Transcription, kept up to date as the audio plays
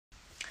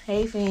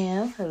Hey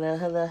fam,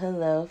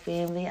 hello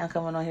family. I'm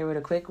coming on here with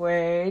a quick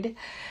word.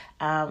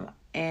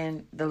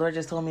 And the Lord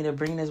just told me to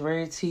bring this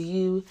word to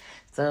you.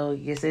 So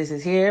your sis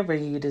is here,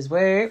 bringing you this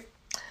word.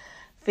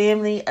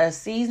 Family, a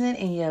season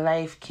in your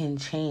life can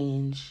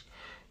change.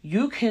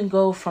 You can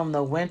go from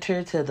the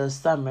winter to the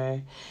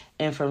summer,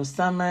 and from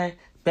summer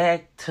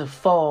back to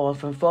fall,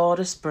 from fall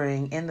to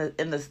spring. In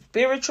the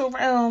spiritual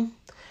realm,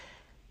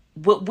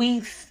 what we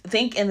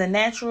think in the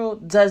natural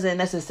doesn't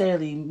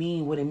necessarily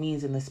mean what it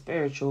means in the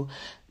spiritual.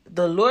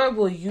 The Lord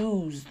will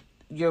use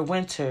your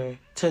winter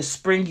to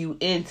spring you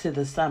into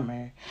the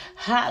summer.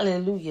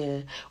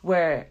 Hallelujah.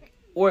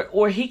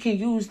 Or he can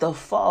use the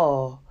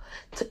fall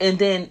and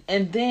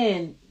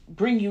then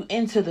bring you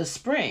into the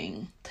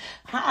spring.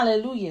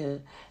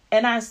 Hallelujah.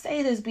 And I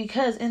say this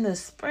because in the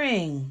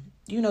spring,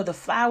 the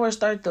flowers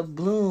start to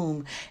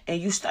bloom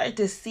and you start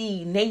to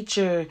see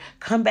nature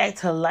come back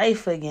to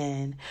life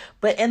again.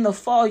 But in the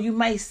fall, you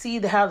might see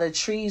how the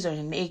trees are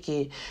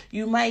naked.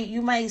 You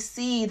might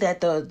see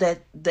that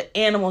the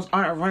animals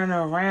aren't running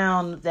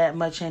around that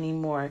much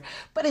anymore.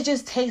 But it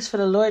just takes for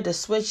the Lord to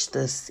switch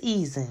the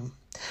season,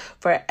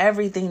 for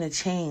everything to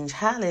change.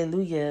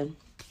 Hallelujah.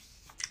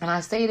 And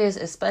I say this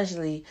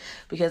especially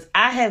because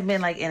I have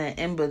been like in an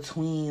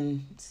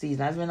in-between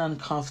season. I've been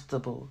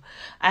uncomfortable.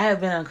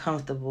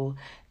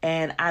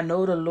 And I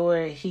know the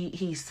Lord,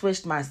 he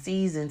switched my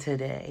season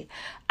today.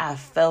 I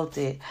felt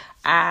it.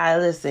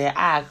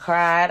 I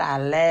cried, I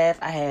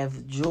laughed, I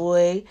have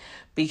joy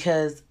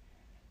because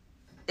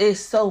it's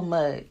so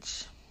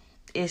much.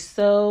 It's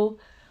so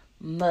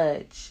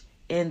much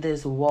in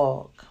this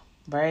walk,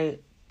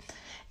 right?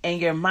 And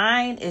your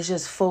mind is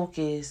just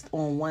focused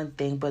on one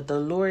thing, but the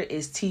Lord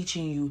is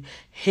teaching you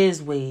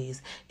his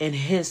ways and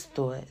his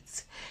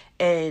thoughts.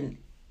 And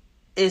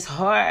it's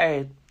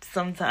hard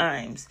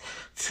sometimes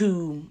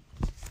to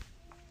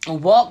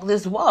walk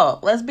this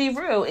walk. Let's be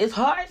real. It's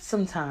hard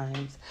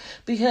sometimes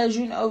because,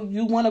 you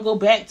want to go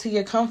back to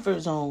your comfort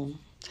zone.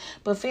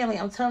 But family,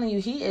 I'm telling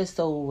you, he is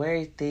so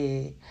worth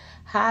it.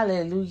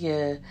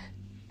 Hallelujah.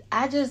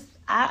 I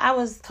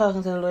was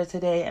talking to the Lord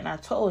today and I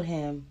told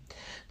him,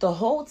 the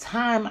whole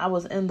time I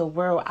was in the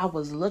world, I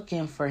was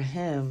looking for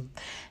him.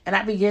 And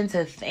I began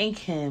to thank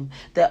him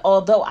that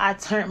although I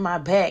turned my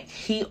back,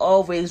 he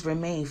always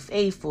remained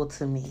faithful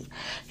to me.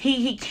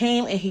 He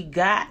came and he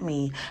got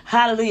me.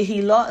 Hallelujah.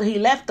 He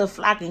left the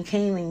flock and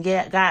came and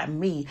got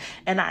me.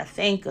 And I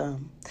thank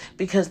him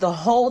because the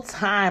whole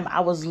time I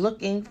was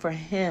looking for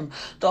him.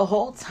 The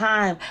whole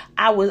time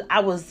I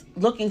was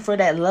looking for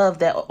that love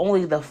that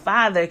only the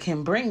Father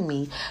can bring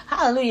me.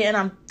 Hallelujah. And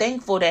I'm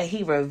thankful that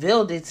he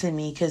revealed it to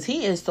me because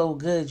he is so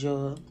good,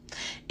 y'all.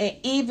 And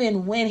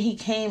even when he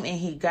came and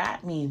he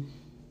got me,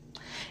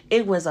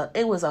 it was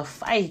a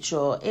fight,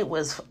 y'all. It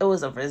was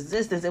a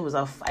resistance. It was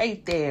a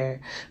fight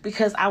there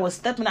because I was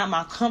stepping out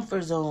my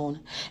comfort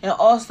zone, and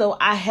also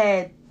I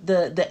had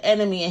the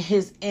enemy and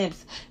his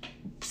imps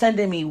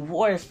sending me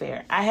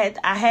warfare.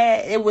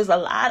 It was a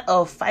lot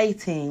of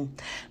fighting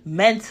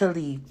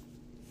mentally.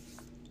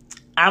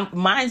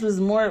 Mine was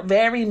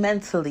very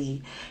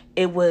mentally.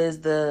 It was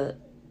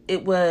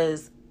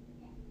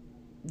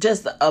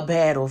just a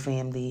battle,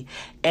 family.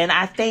 And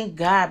I thank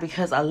God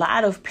because a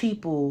lot of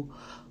people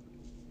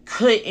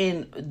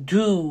couldn't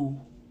do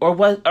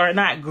or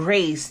not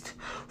graced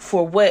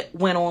for what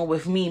went on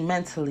with me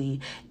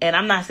mentally. And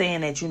I'm not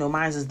saying that,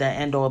 mine is the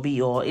end all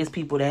be all. It's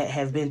people that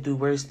have been through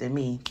worse than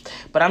me.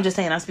 But I'm just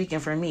saying, I'm speaking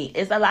for me.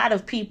 It's a lot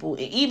of people,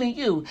 even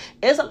you,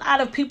 it's a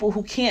lot of people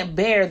who can't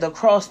bear the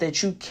cross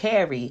that you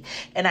carry.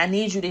 And I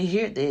need you to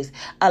hear this.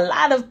 A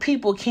lot of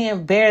people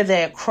can't bear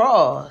that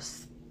cross.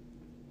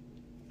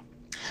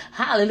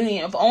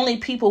 Hallelujah. If only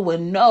people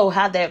would know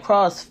how that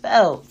cross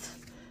felt,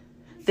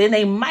 then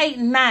they might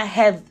not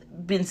have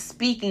been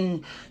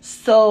speaking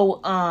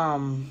so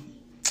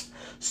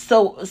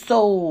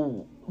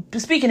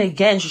speaking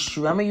against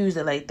you. I'm gonna use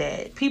it like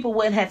that. People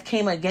wouldn't have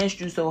came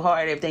against you so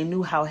hard if they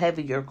knew how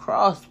heavy your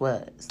cross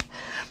was.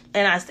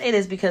 And I say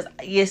this because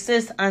your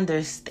sis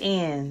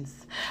understands.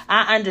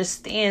 I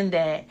understand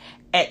that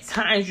at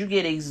times you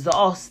get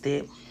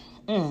exhausted.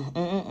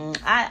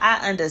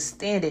 I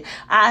understand it.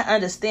 I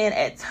understand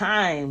at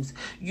times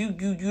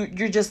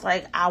you're just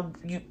like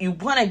you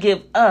want to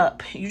give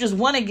up. You just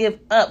want to give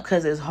up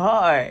because it's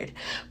hard.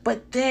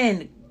 But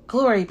then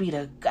glory be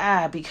to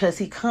God because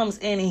he comes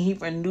in and he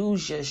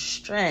renews your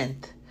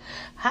strength.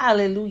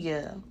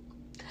 Hallelujah.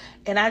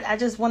 And I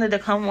just wanted to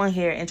come on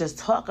here and just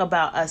talk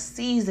about a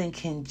season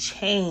can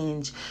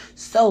change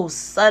so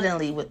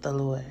suddenly with the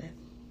Lord.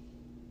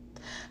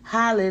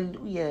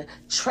 Hallelujah.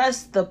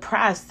 Trust the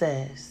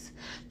process.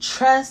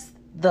 Trust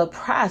the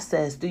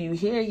process. Do you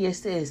hear your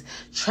sis?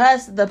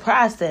 Trust the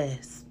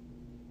process.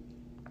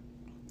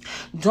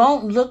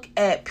 Don't look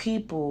at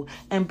people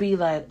and be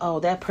like, oh,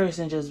 that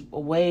person just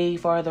way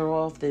farther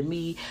off than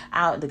me.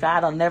 The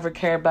God will never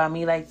care about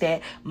me like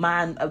that.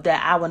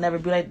 That I will never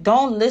be like.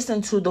 Don't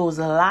listen to those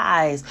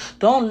lies.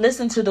 Don't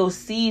listen to those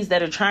seeds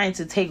that are trying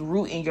to take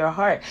root in your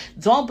heart.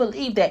 Don't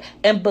believe that,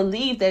 and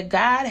believe that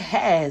God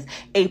has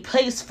a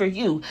place for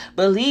you.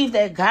 Believe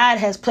that God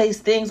has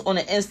placed things on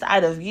the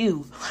inside of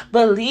you.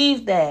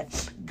 Believe that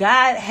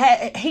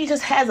He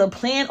just has a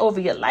plan over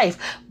your life.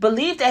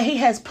 Believe that He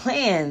has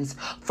plans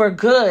for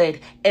good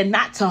and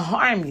not to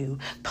harm you.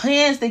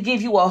 Plans to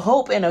give you a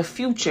hope and a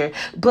future.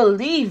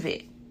 Believe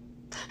it.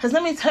 Because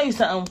let me tell you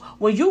something.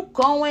 When you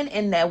going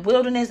in that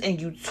wilderness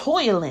and you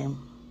toiling,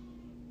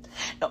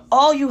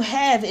 all you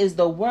have is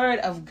the word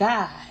of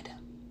God.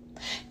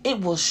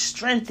 It will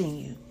strengthen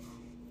you.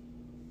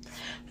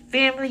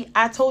 Family,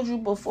 I told you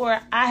before,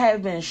 I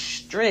have been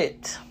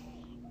stripped.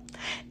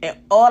 And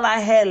all I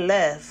had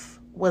left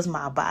was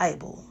my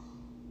Bible.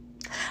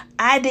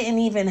 I didn't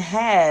even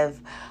have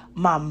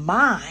my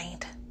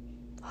mind.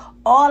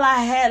 All I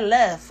had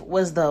left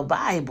was the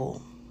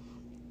Bible.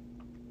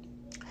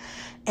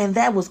 And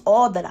that was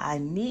all that I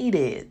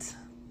needed.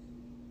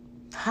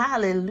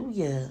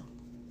 Hallelujah.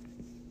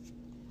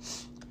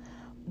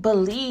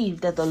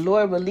 Believe that the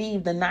Lord will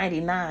leave the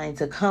 99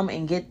 to come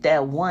and get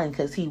that one,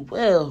 because He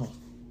will.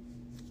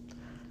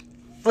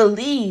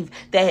 Believe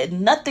that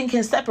nothing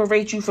can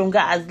separate you from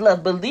God's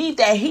love. Believe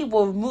that He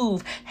will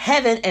remove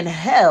heaven and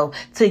hell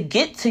to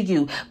get to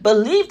you.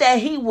 Believe that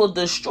He will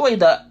destroy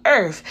the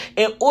earth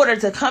in order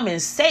to come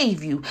and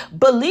save you.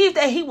 Believe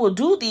that He will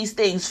do these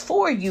things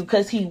for you,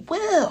 because He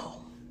will.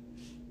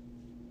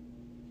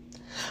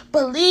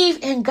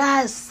 Believe in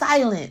God's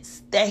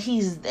silence, that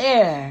He's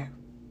there.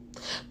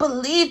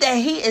 Believe that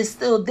He is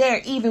still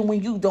there even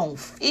when you don't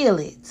feel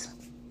it.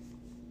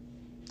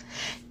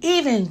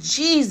 Even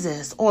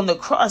Jesus on the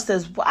cross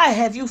says, why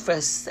have you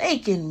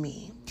forsaken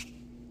me?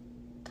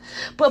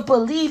 But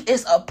believe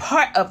it's a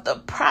part of the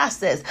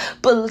process.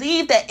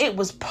 Believe that it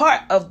was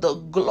part of the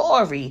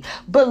glory.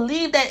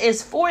 Believe that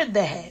it's for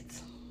that.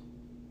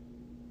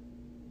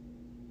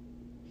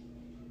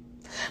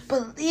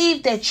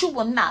 Believe that you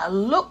will not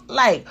look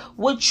like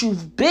what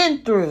you've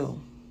been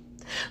through.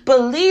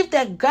 Believe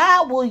that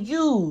God will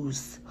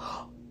use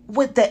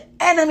what the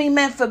enemy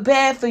meant for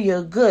bad for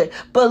your good.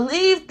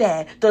 Believe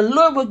that the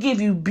Lord will give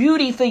you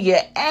beauty for your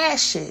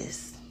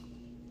ashes.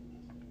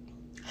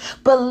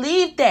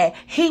 Believe that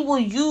He will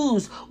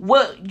use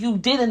what you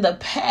did in the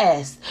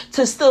past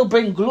to still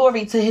bring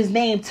glory to His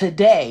name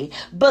today.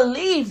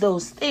 Believe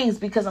those things,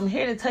 because I'm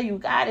here to tell you,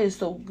 God is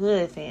so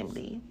good,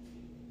 family.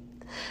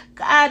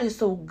 God is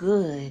so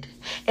good.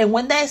 And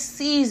when that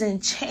season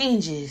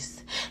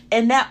changes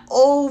and that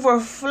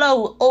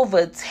overflow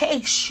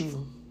overtakes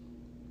you,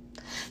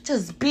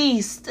 just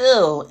be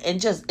still and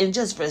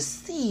just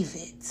receive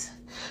it.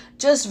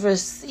 Just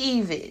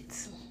receive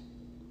it.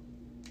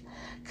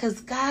 Because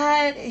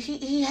God,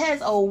 He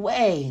has a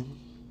way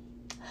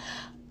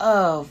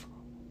of,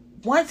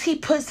 once He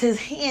puts His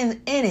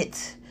hand in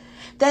it,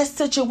 that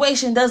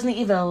situation doesn't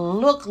even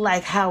look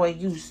like how it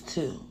used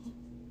to.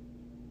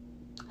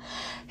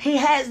 He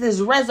has this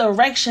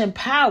resurrection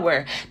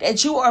power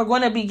that you are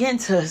going to begin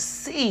to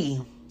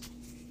see.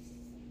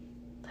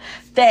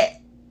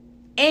 That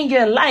in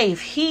your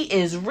life, He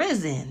is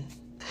risen.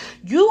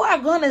 You are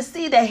going to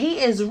see that He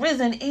is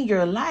risen in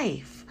your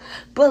life.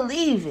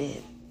 Believe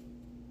it.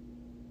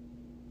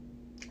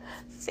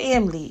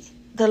 Family,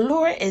 the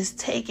Lord is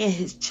taking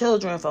His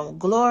children from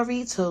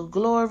glory to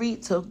glory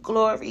to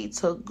glory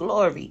to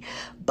glory.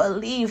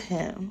 Believe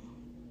Him.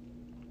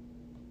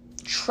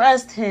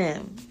 Trust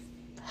Him.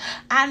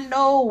 I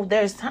know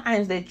there's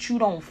times that you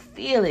don't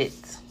feel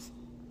it,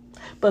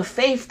 but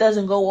faith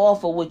doesn't go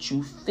off of what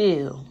you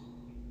feel.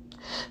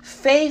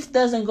 Faith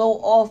doesn't go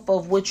off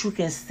of what you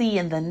can see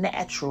in the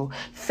natural.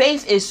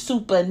 Faith is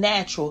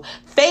supernatural.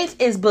 Faith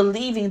is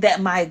believing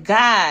that my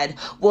God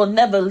will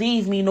never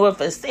leave me nor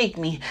forsake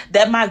me.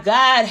 That my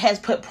God has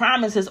put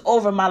promises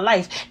over my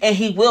life and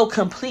He will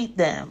complete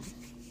them.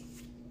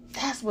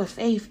 That's what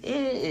faith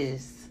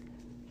is.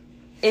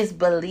 It's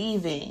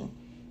believing.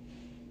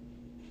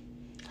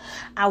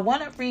 I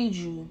want to read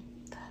you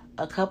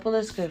a couple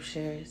of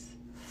scriptures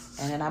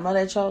and then I'm going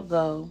to let y'all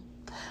go.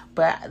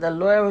 But the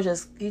Lord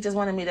He just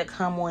wanted me to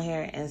come on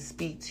here and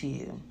speak to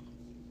you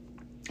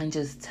and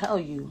just tell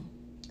you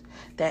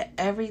that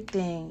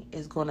everything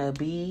is going to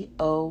be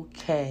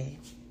okay.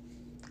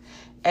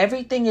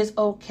 Everything is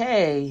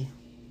okay.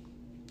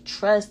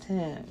 Trust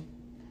Him.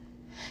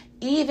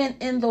 Even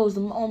in those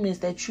moments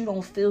that you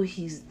don't feel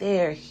He's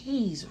there,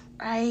 He's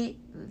right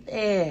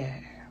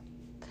there.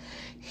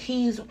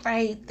 He's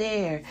right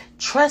there.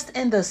 Trust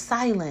in the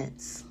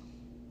silence.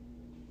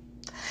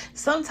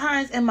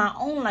 Sometimes in my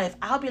own life,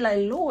 I'll be like,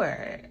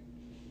 Lord,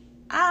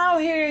 I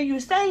don't hear you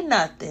say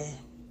nothing.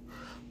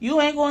 You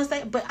ain't going to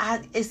say, but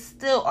it's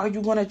still, are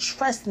you going to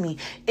trust me?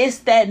 It's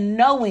that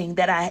knowing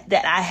that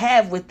I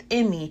have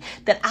within me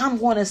that I'm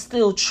going to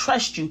still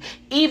trust you.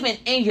 Even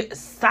in your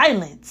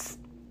silence,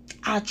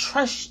 I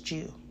trust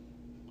you.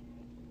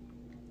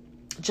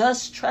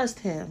 Just trust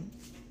Him.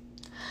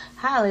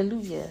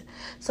 Hallelujah.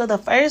 So the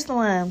first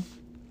one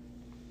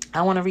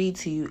I want to read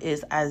to you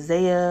is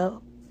Isaiah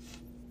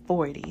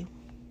 40.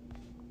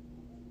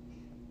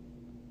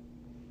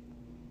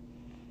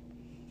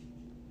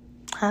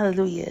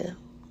 Hallelujah.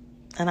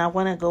 And I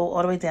want to go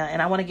all the way down.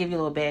 And I want to give you a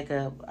little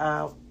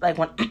backup. Like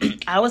when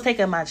I was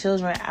taking my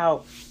children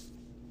out,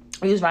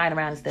 we was riding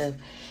around and stuff.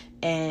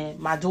 And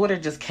my daughter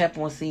just kept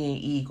on seeing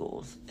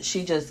eagles.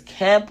 She just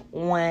kept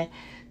on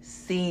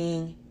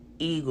seeing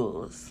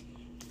eagles.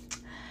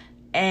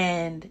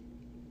 And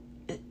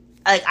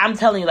like I'm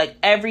telling you, like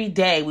every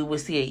day we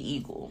would see an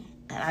eagle.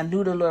 And I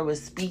knew the Lord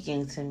was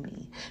speaking to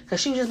me. Because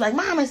she was just like,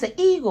 Mom, it's an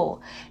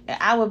eagle. And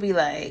I would be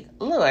like,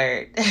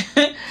 Lord,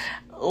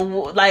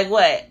 like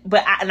what?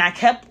 But I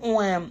kept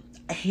on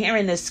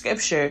hearing the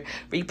scripture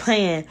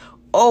replaying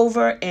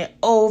over and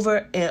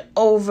over and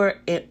over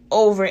and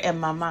over in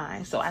my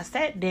mind. So I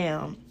sat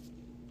down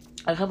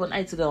a couple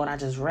nights ago and I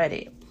just read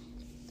it.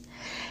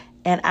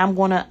 And I'm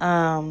going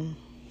to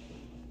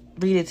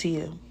read it to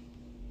you.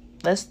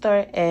 Let's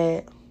start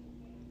at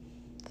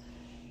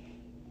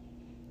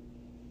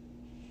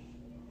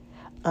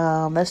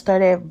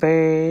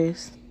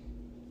verse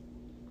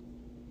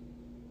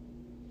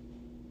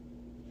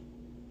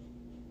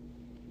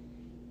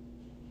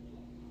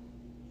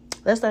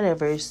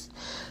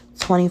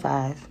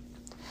 25.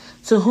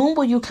 To whom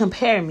will you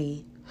compare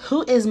me?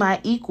 Who is my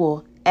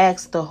equal?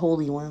 Asked the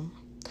Holy One.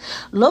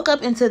 Look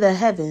up into the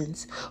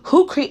heavens.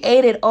 Who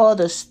created all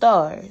the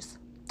stars?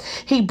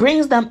 He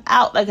brings them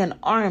out like an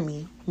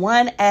army,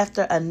 one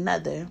after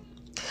another,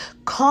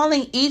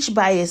 calling each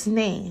by its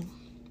name.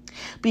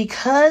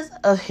 Because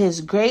of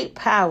his great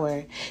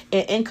power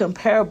and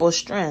incomparable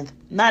strength,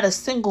 not a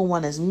single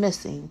one is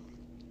missing.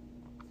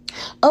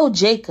 O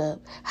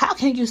Jacob, how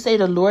can you say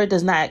the Lord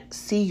does not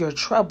see your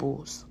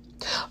troubles?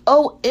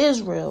 O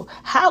Israel,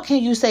 how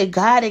can you say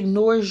God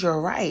ignores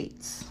your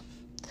rights?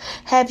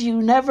 Have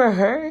you never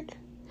heard?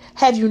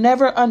 Have you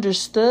never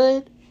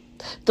understood?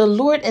 The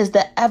Lord is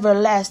the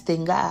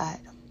everlasting God,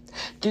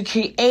 the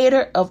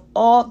creator of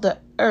all the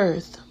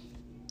earth.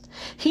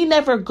 He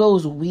never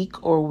goes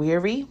weak or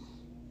weary.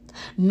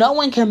 No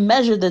one can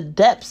measure the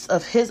depths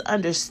of his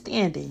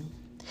understanding.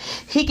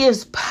 He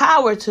gives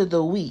power to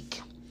the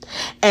weak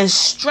and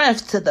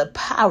strength to the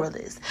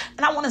powerless.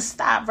 And I want to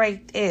stop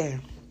right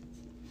there.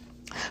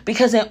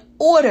 Because in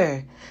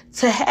order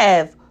to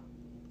have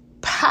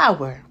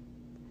power,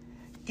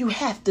 you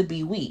have to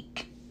be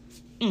weak.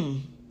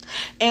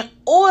 In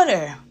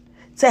order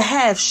to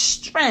have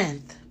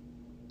strength,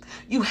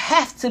 you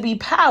have to be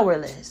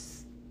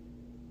powerless.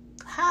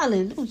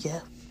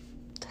 Hallelujah.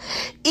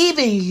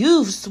 Even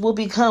youths will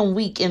become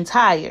weak and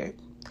tired,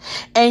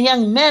 and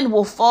young men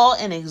will fall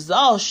in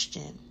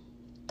exhaustion.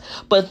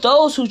 But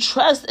those who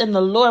trust in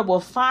the Lord will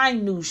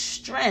find new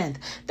strength.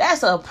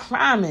 That's a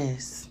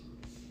promise.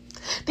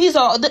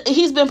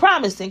 He's been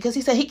promising, because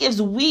he said he gives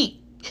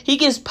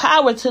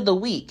power to the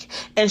weak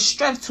and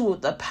strength to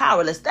the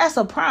powerless. That's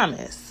a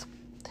promise.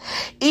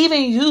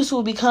 Even youths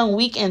will become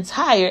weak and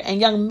tired,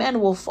 and young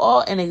men will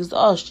fall in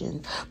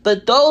exhaustion.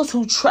 But those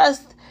who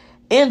trust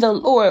in the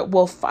Lord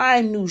will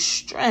find new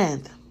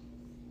strength.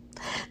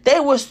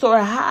 They will soar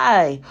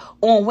high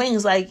on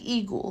wings like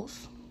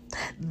eagles.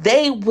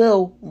 They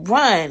will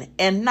run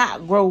and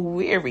not grow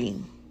weary.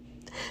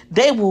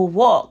 They will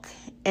walk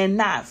and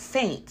not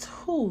faint.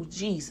 Who,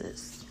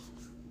 Jesus?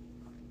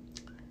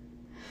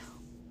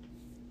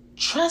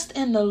 Trust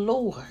in the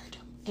Lord,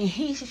 and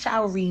he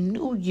shall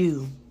renew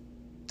you.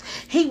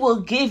 He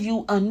will give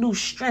you a new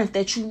strength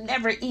that you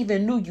never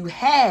even knew you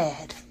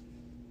had.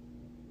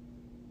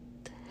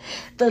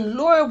 The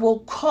Lord will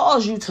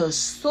cause you to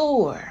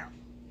soar.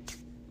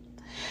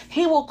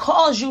 He will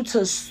cause you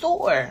to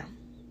soar.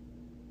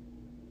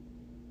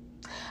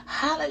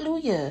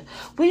 Hallelujah.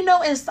 We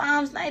know in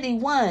Psalms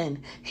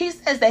 91, he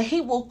says that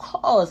he will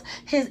cause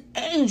his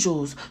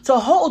angels to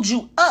hold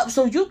you up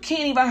so you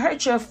can't even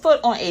hurt your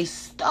foot on a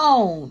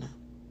stone.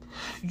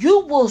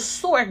 You will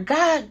soar.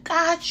 God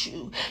got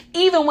you.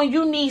 Even when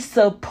you need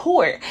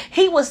support,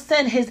 he will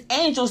send his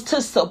angels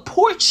to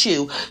support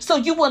you so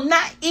you will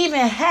not even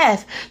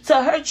have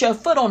to hurt your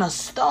foot on a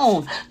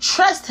stone.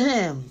 Trust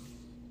him.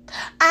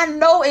 I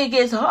know it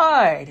gets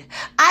hard.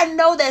 I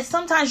know that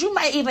sometimes you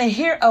might even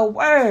hear a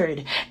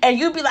word and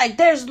you be like,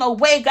 there's no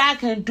way God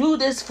can do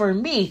this for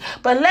me.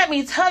 But let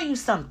me tell you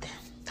something.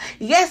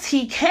 Yes,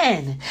 he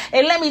can.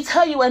 And let me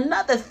tell you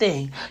another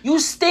thing. You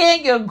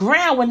stand your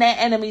ground when that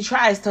enemy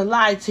tries to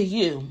lie to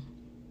you.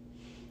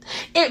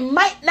 It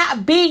might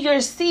not be your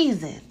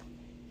season,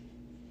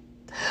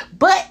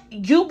 but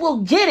you will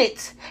get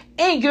it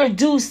in your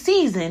due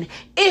season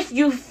if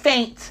you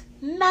faint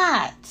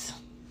not.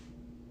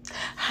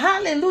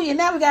 Hallelujah.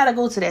 Now we got to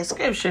go to that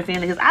scripture,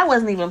 family, because I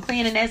wasn't even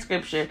planning that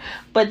scripture,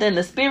 but then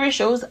the Spirit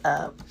shows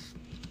up.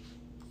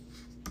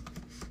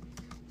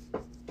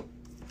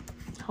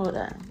 Hold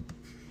on.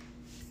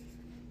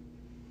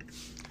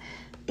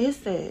 It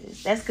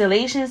says, that's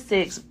Galatians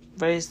 6,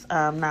 verse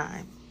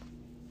 9.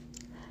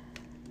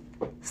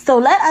 So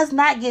let us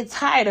not get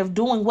tired of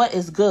doing what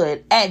is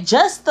good. At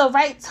just the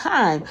right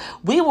time,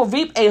 we will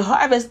reap a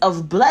harvest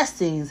of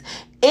blessings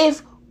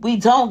if we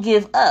don't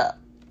give up.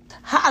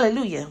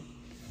 Hallelujah.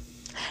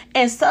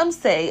 And some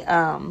say,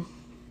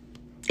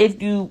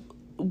 if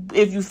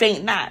you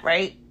faint not,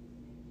 right?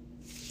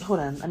 Hold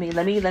on. Let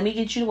me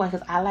get you one,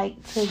 because I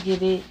like to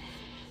give it,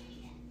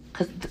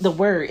 because the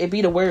word, it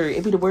be the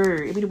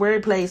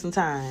word play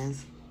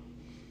sometimes.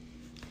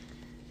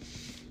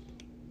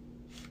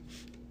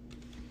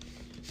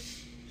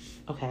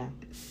 Okay.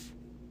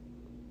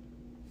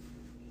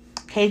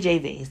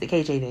 KJV. It's the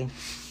KJV.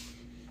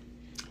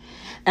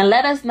 And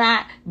let us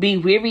not be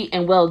weary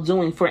in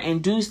well-doing, for in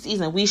due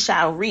season we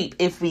shall reap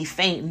if we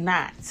faint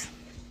not.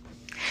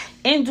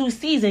 In due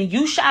season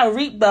you shall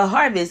reap the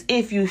harvest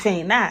if you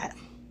faint not.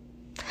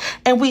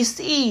 And we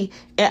see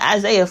in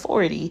Isaiah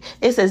 40,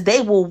 it says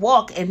they will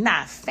walk and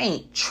not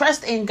faint.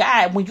 Trust in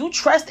God. When you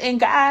trust in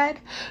God,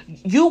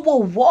 you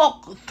will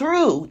walk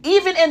through.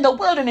 Even in the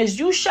wilderness,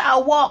 you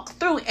shall walk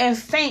through and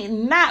faint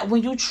not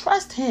when you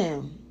trust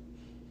him.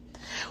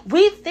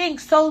 We think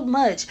so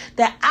much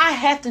that I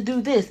have to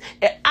do this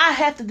and I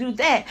have to do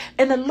that.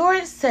 And the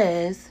Lord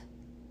says,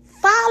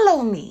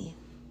 follow me.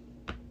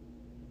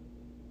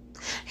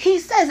 He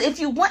says, if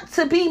you want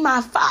to be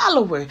my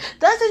follower,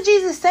 doesn't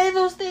Jesus say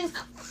those things?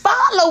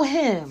 Follow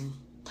him.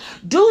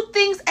 Do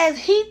things as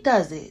he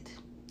does it.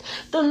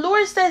 The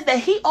Lord says that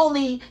he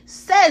only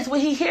says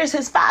when he hears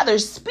his Father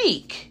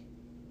speak.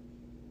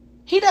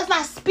 He does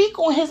not speak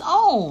on his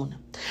own.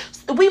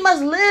 We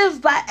must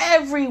live by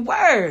every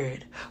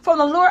word from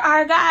the Lord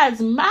our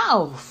God's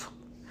mouth.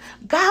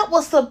 God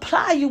will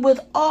supply you with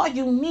all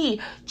you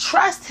need.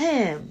 Trust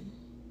him.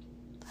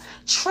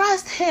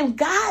 Trust him.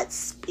 God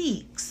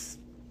speaks.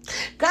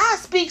 God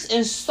speaks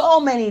in so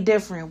many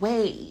different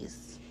ways.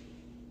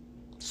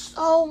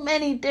 So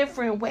many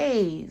different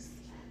ways.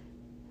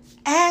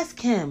 Ask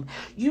him.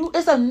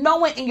 It's a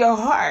knowing in your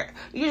heart.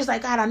 You're just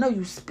like, God, I know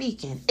you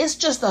speaking. It's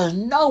just a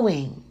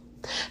knowing.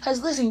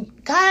 Because listen,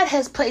 God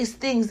has placed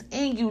things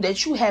in you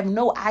that you have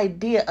no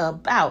idea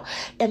about.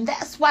 And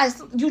that's why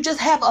you just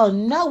have a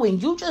knowing.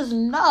 You just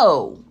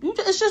know.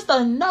 It's just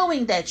a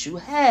knowing that you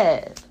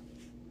have.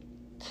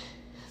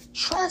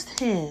 Trust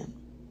him.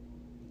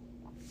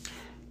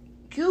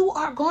 You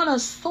are going to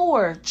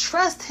soar.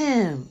 Trust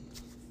him.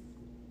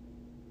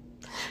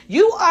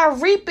 You are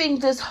reaping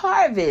this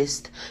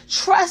harvest.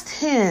 Trust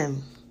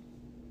him.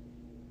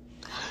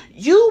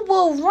 You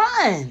will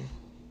run.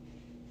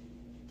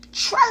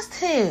 Trust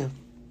him.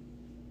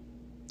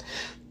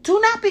 Do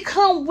not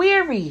become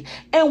weary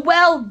in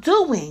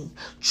well-doing.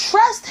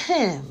 Trust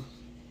him.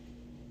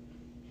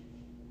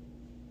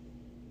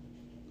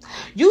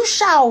 You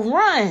shall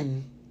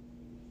run.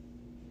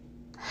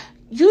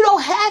 You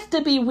don't have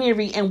to be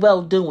weary in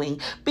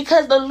well-doing,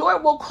 because the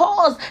Lord will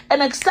cause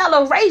an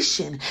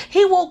acceleration.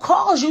 He will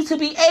cause you to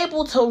be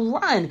able to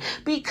run,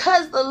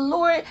 because the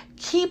Lord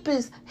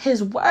keeps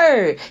his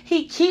word.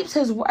 He keeps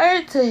his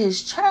word to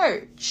his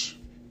church.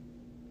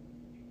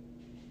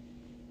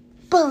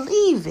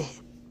 Believe it.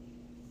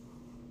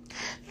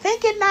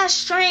 Think it not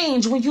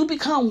strange when you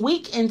become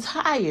weak and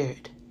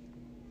tired,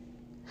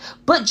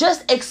 but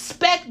just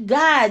expect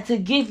God to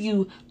give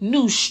you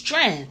new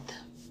strength.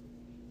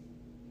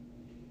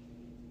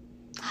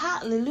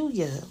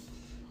 Hallelujah.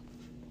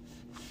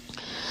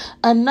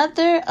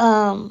 Another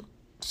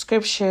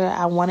scripture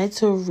I wanted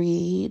to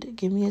read.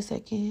 Give me a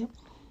second.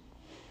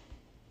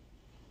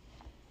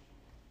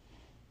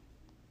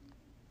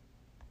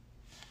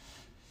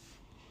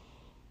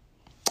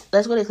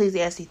 Let's go to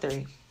Ecclesiastes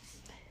 3.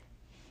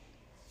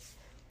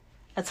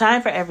 A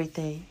time for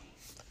everything.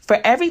 For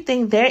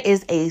everything there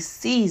is a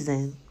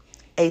season,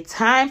 a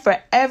time for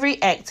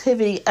every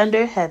activity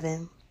under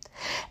heaven,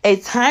 a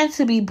time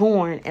to be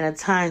born and a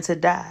time to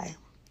die,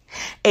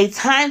 a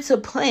time to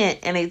plant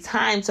and a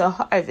time to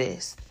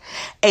harvest,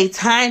 a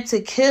time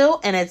to kill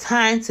and a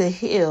time to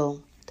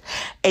heal,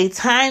 a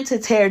time to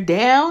tear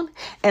down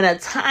and a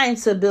time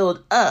to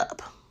build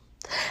up,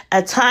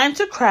 a time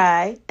to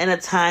cry and a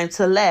time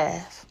to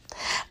laugh,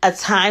 a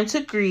time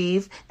to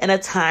grieve and a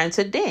time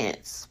to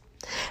dance,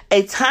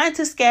 a time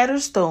to scatter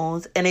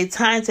stones and a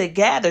time to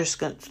gather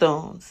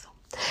stones,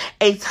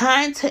 a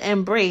time to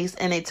embrace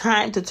and a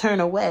time to turn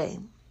away,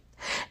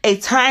 a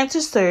time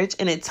to search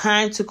and a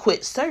time to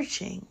quit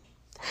searching,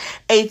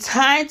 a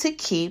time to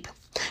keep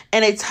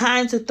and a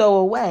time to throw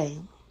away,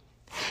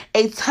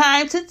 a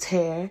time to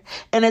tear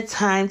and a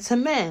time to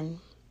mend,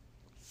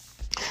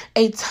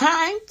 a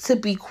time to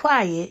be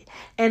quiet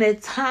and a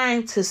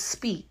time to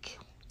speak,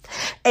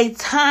 a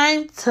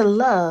time to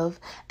love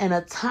and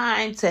a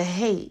time to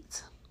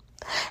hate,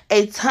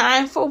 a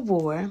time for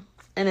war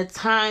and a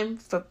time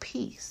for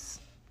peace.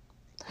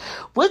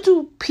 What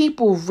do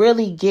people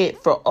really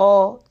get for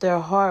all their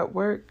hard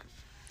work?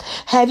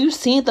 Have you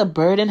seen the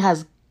burden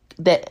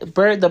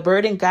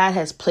God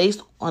has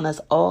placed on us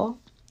all?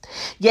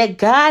 Yet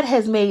God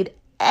has made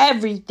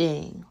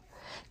everything.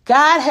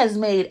 God has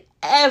made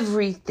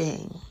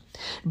everything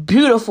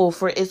beautiful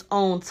for its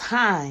own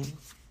time.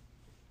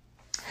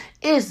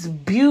 It's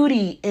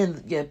beauty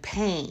in your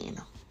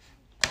pain.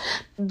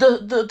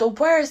 The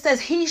word says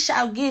he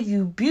shall give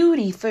you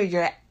beauty for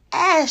your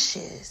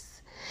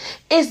ashes.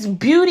 It's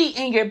beauty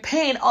in your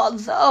pain,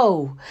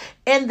 although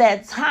in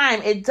that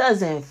time it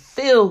doesn't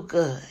feel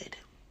good.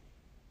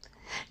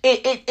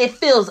 It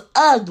feels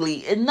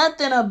ugly, and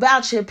nothing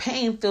about your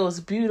pain feels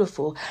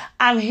beautiful.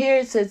 I'm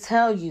here to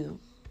tell you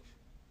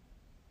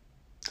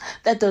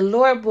that the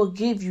Lord will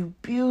give you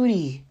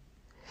beauty.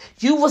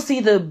 You will see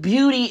the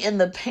beauty in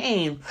the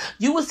pain.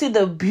 You will see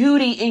the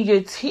beauty in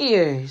your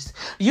tears.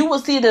 You will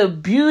see the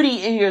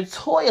beauty in your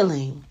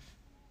toiling.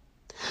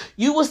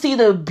 You will see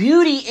the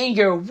beauty in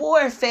your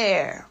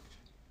warfare.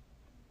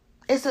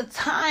 It's a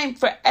time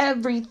for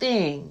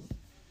everything.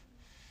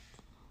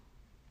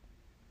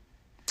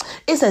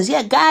 It says,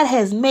 yeah, God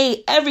has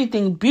made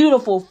everything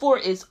beautiful for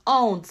its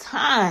own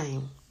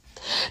time.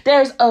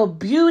 There's a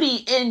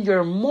beauty in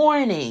your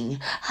mourning.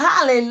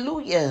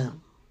 Hallelujah.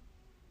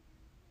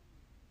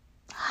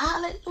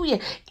 Hallelujah.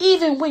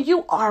 Even when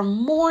you are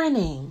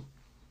mourning,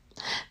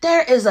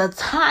 there is a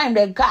time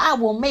that God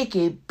will make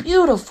it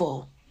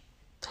beautiful.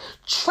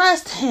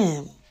 Trust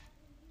him.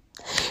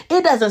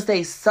 It doesn't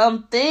say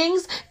some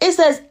things. It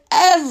says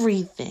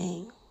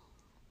everything.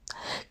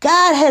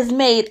 God has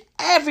made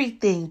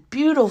everything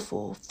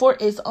beautiful for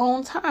its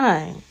own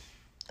time.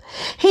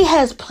 He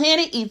has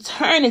planted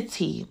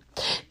eternity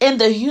in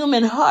the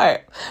human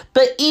heart.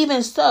 But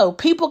even so,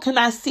 people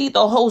cannot see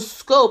the whole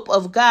scope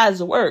of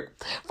God's work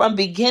from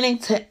beginning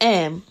to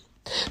end.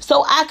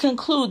 So I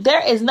conclude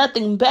there is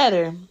nothing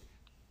better.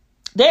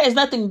 There is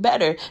nothing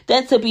better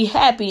than to be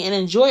happy and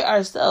enjoy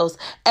ourselves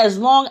as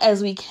long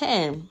as we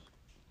can.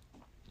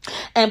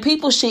 And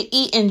people should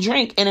eat and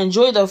drink and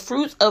enjoy the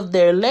fruits of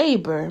their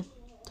labor.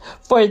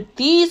 For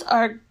these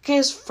are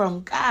gifts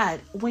from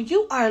God. When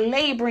you are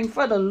laboring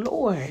for the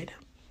Lord,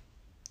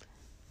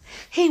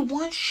 he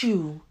wants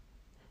you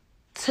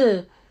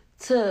to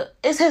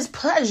it's his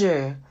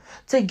pleasure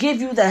to give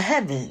you the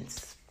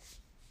heavens.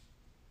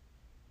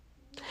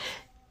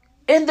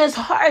 In this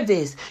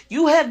harvest,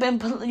 you have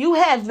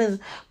been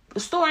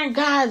storing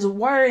God's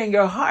word in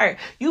your heart.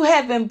 You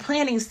have been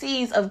planting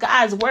seeds of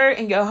God's word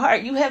in your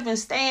heart. You have been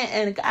staying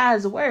in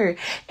God's word.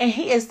 And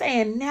he is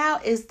saying, now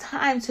it's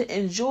time to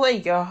enjoy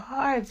your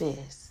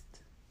harvest.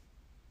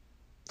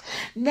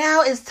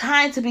 Now it's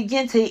time to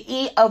begin to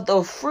eat of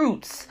the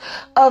fruits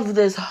of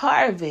this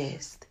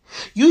harvest.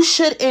 You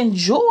should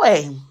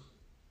enjoy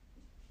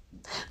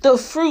the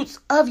fruits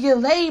of your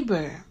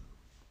labor.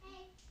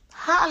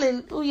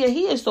 Hallelujah.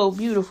 He is so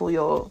beautiful,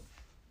 y'all.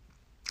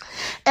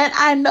 And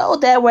I know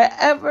that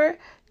wherever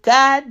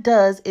God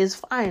does is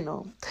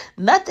final.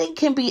 Nothing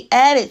can be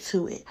added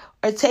to it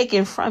or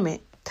taken from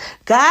it.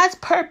 God's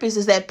purpose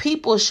is that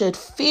people should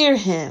fear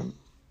him.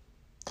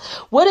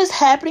 What is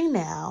happening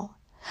now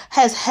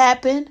has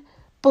happened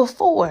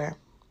before.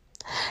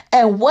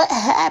 And what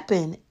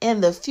happened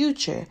in the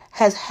future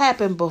has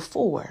happened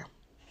before.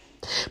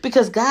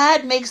 Because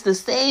God makes the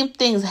same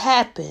things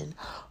happen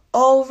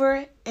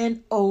over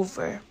and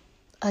over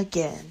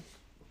again.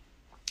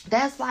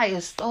 That's why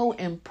it's so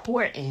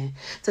important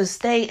to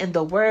stay in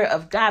the word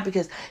of God,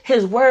 because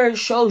his word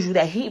shows you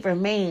that he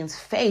remains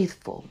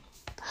faithful.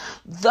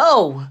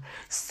 Though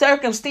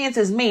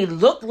circumstances may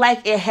look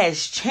like it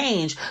has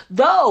changed,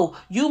 though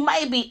you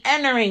might be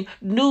entering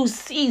new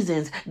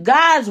seasons,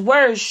 God's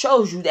word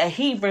shows you that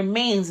he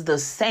remains the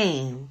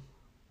same.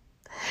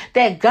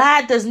 That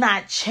God does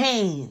not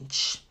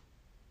change.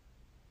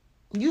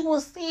 You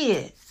will see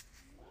it.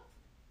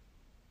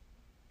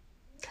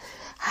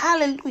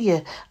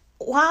 Hallelujah.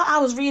 While I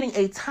was reading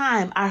a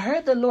time, I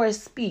heard the Lord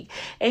speak,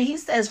 and he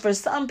says, for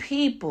some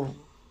people,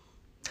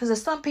 because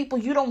there's some people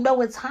you don't know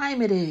what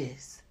time it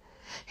is.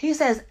 He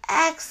says,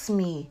 ask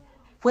me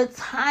what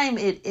time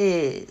it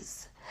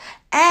is.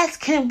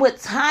 Ask him what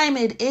time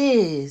it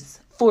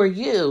is for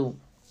you.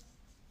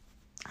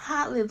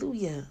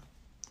 Hallelujah.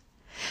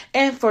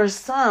 And for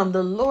some,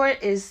 the Lord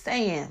is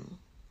saying,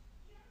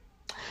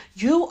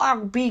 you are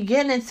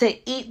beginning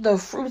to eat the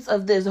fruits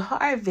of this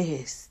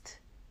harvest.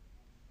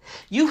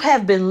 You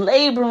have been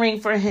laboring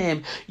for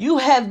him. You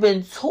have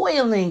been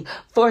toiling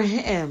for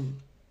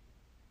him.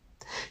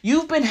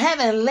 You've been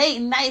having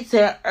late nights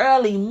and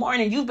early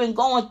morning. You've been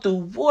going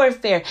through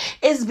warfare.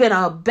 It's been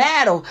a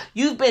battle.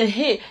 You've been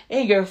hit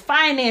in your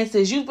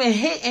finances. You've been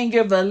hit in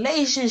your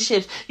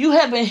relationships. You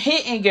have been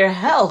hit in your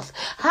health.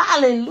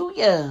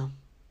 Hallelujah.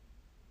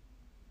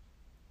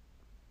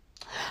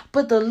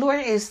 But the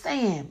Lord is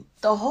saying,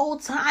 the whole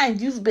time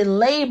you've been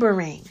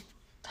laboring.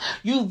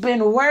 You've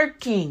been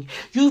working.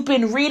 You've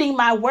been reading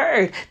my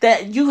word,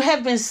 that you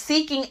have been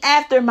seeking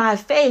after my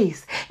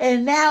face.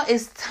 And now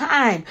it's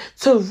time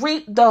to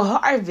reap the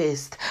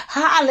harvest.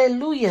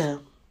 Hallelujah.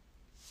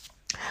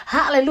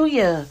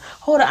 Hallelujah.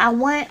 Hold on. I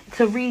want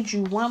to read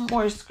you one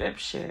more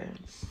scripture.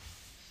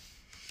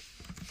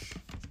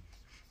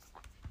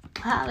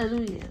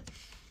 Hallelujah.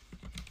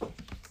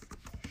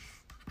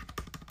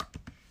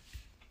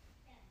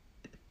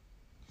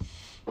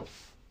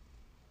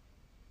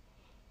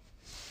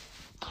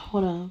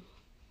 Hold on.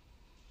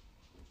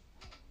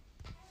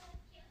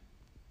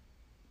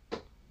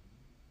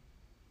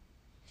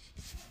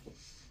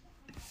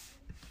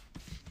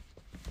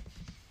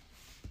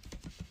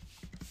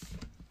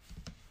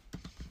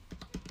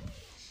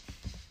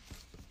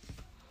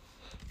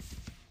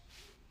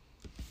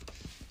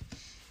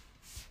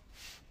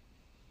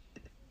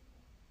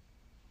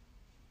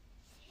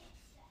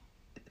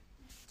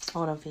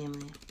 Hold on,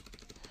 family.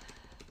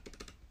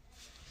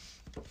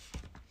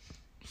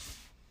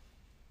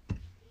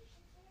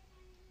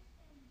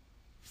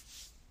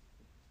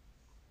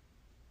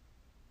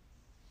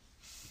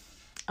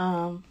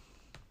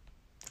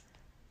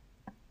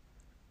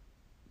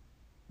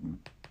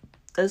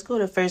 Let's go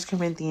to 1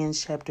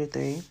 Corinthians chapter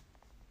 3.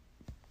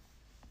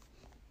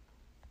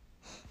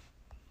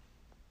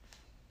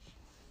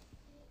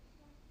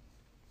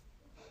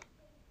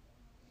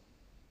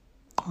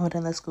 Hold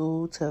on, let's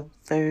go to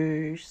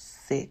verse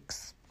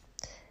 6.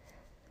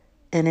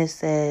 And it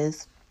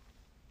says,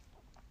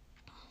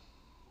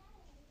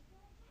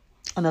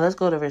 oh no, let's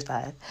go to verse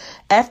 5.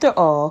 After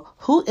all,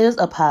 who is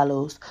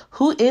Apollos?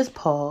 Who is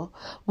Paul?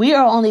 We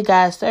are only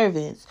God's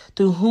servants,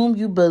 through whom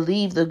you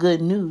believe the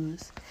good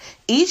news.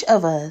 Each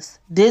of us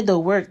did the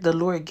work the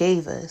Lord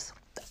gave us.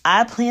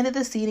 I planted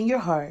the seed in your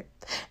heart,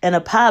 and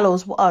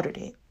Apollos watered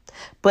it.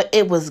 But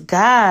it was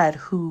God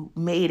who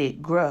made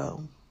it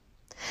grow.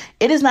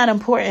 It is not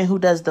important who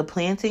does the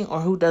planting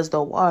or who does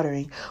the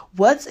watering.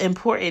 What's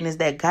important is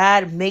that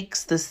God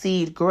makes the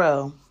seed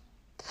grow.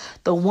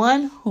 The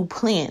one who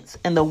plants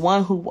and the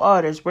one who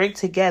waters work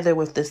together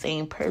with the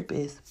same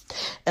purpose,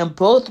 and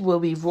both will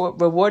be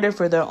rewarded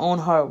for their own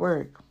hard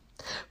work.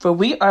 For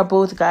we are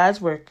both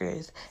God's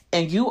workers,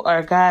 and you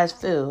are God's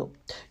field.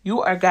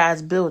 You are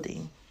God's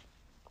building.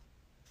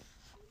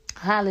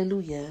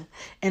 Hallelujah.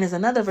 And there's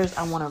another verse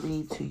I want to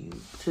read to you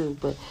too,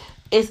 but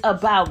it's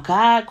about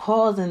God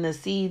causing the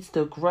seeds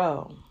to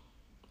grow.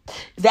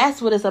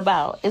 That's what it's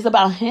about. It's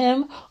about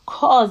Him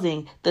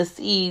causing the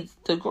seeds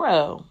to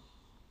grow.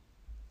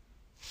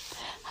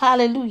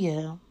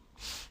 Hallelujah.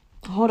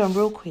 Hold on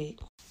real quick.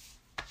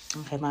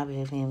 Okay, my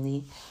bad,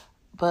 family.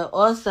 But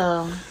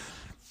also,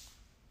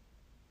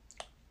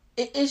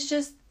 it's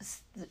just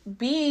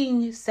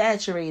being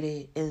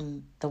saturated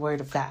in the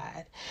Word of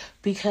God.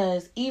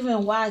 Because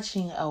even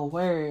watching a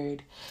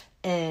word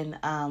and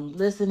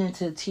listening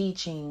to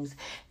teachings,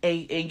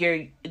 and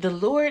the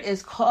Lord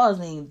is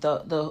causing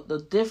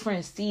the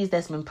different seeds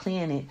that's been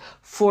planted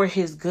for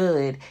His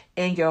good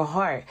in your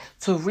heart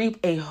to reap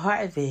a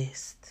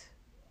harvest.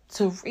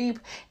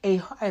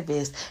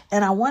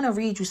 And I want to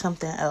read you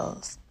something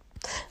else.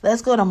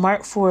 Let's go to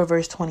Mark 4,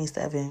 verse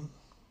 26.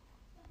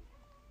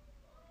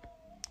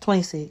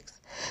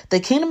 The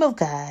kingdom of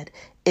God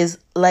is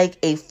like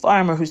a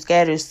farmer who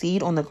scatters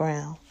seed on the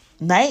ground.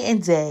 Night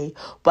and day,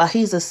 while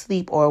he's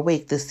asleep or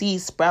awake, the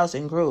seed sprouts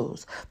and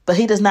grows, but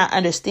he does not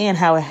understand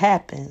how it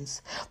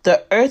happens.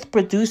 The earth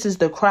produces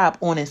the crop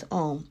on its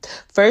own.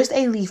 First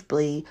a leaf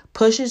blade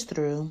pushes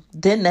through,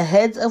 then the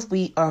heads of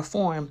wheat are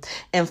formed,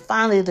 and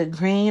finally the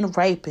grain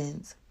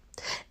ripens.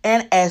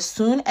 And as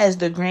soon as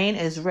the grain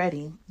is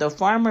ready, the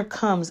farmer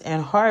comes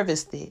and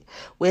harvests it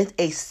with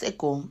a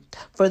sickle,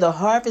 for the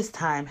harvest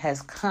time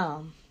has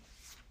come.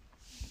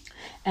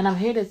 And I'm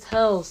here to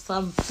tell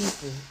some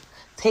people,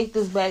 take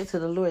this back to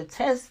the Lord.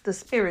 Test the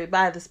Spirit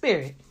by the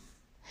Spirit.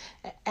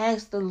 And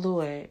ask the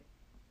Lord,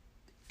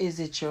 is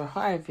it your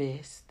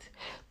harvest?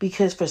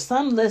 Because for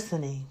some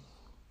listening,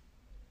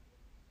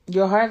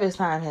 your harvest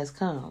time has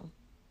come.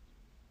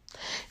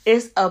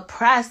 It's a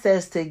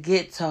process to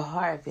get to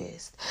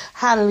harvest.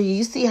 Hallelujah.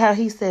 You see how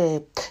he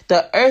said,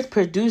 the earth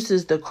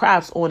produces the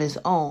crops on its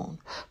own.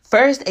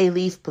 First, a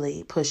leaf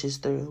blade pushes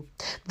through.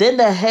 Then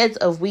the heads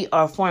of wheat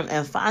are formed.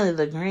 And finally,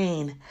 the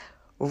grain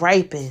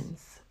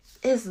ripens.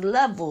 It's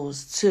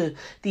levels to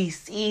these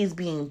seeds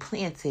being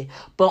planted.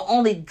 But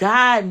only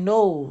God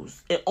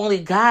knows. And only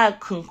God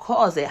can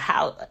cause it.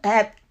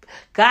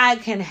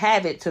 God can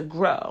have it to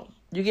grow.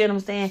 You get what I'm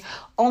saying?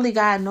 Only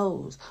God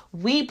knows.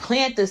 We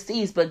plant the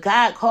seeds, but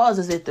God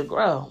causes it to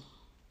grow.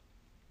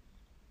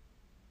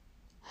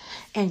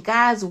 And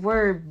God's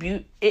word,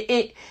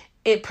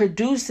 it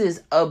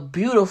produces a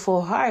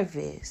beautiful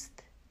harvest.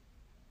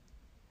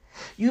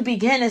 You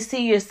begin to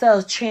see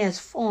yourself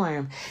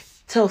transform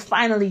till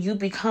finally you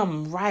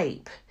become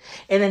ripe.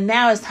 And then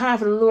now it's time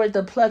for the Lord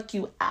to pluck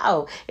you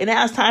out. And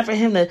now it's time for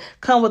Him to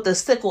come with the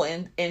sickle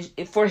and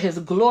for His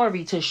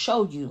glory to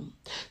show you,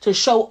 to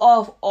show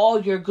off all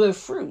your good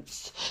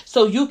fruits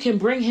so you can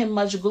bring Him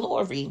much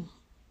glory.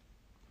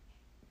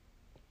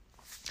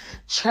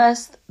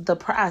 Trust the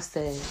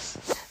process.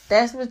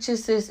 That's what your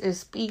sis is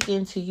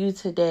speaking to you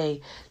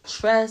today.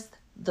 Trust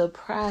the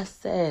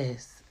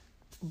process.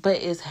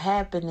 But it's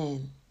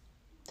happening.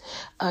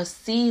 A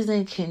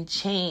season can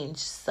change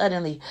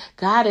suddenly.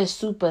 God is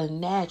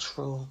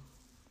supernatural.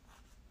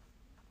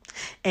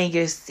 And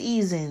your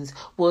seasons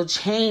will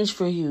change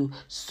for you.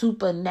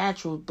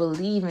 Supernatural.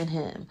 Believe in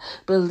Him.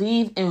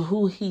 Believe in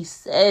who He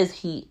says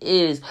He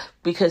is.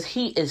 Because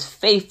He is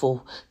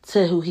faithful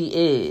to who He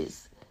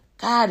is.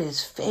 God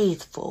is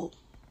faithful.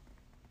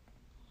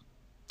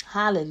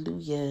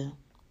 Hallelujah.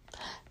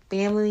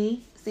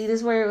 Family, see,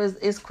 this word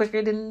is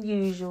quicker than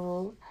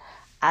usual.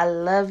 I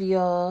love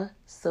y'all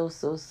so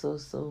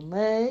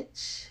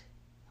much.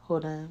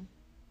 Hold on.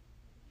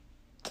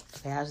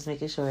 Okay, I'll just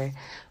make it sure.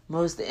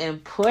 Most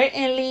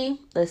importantly,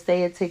 let's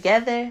say it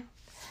together.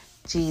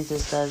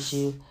 Jesus loves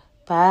you.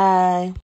 Bye.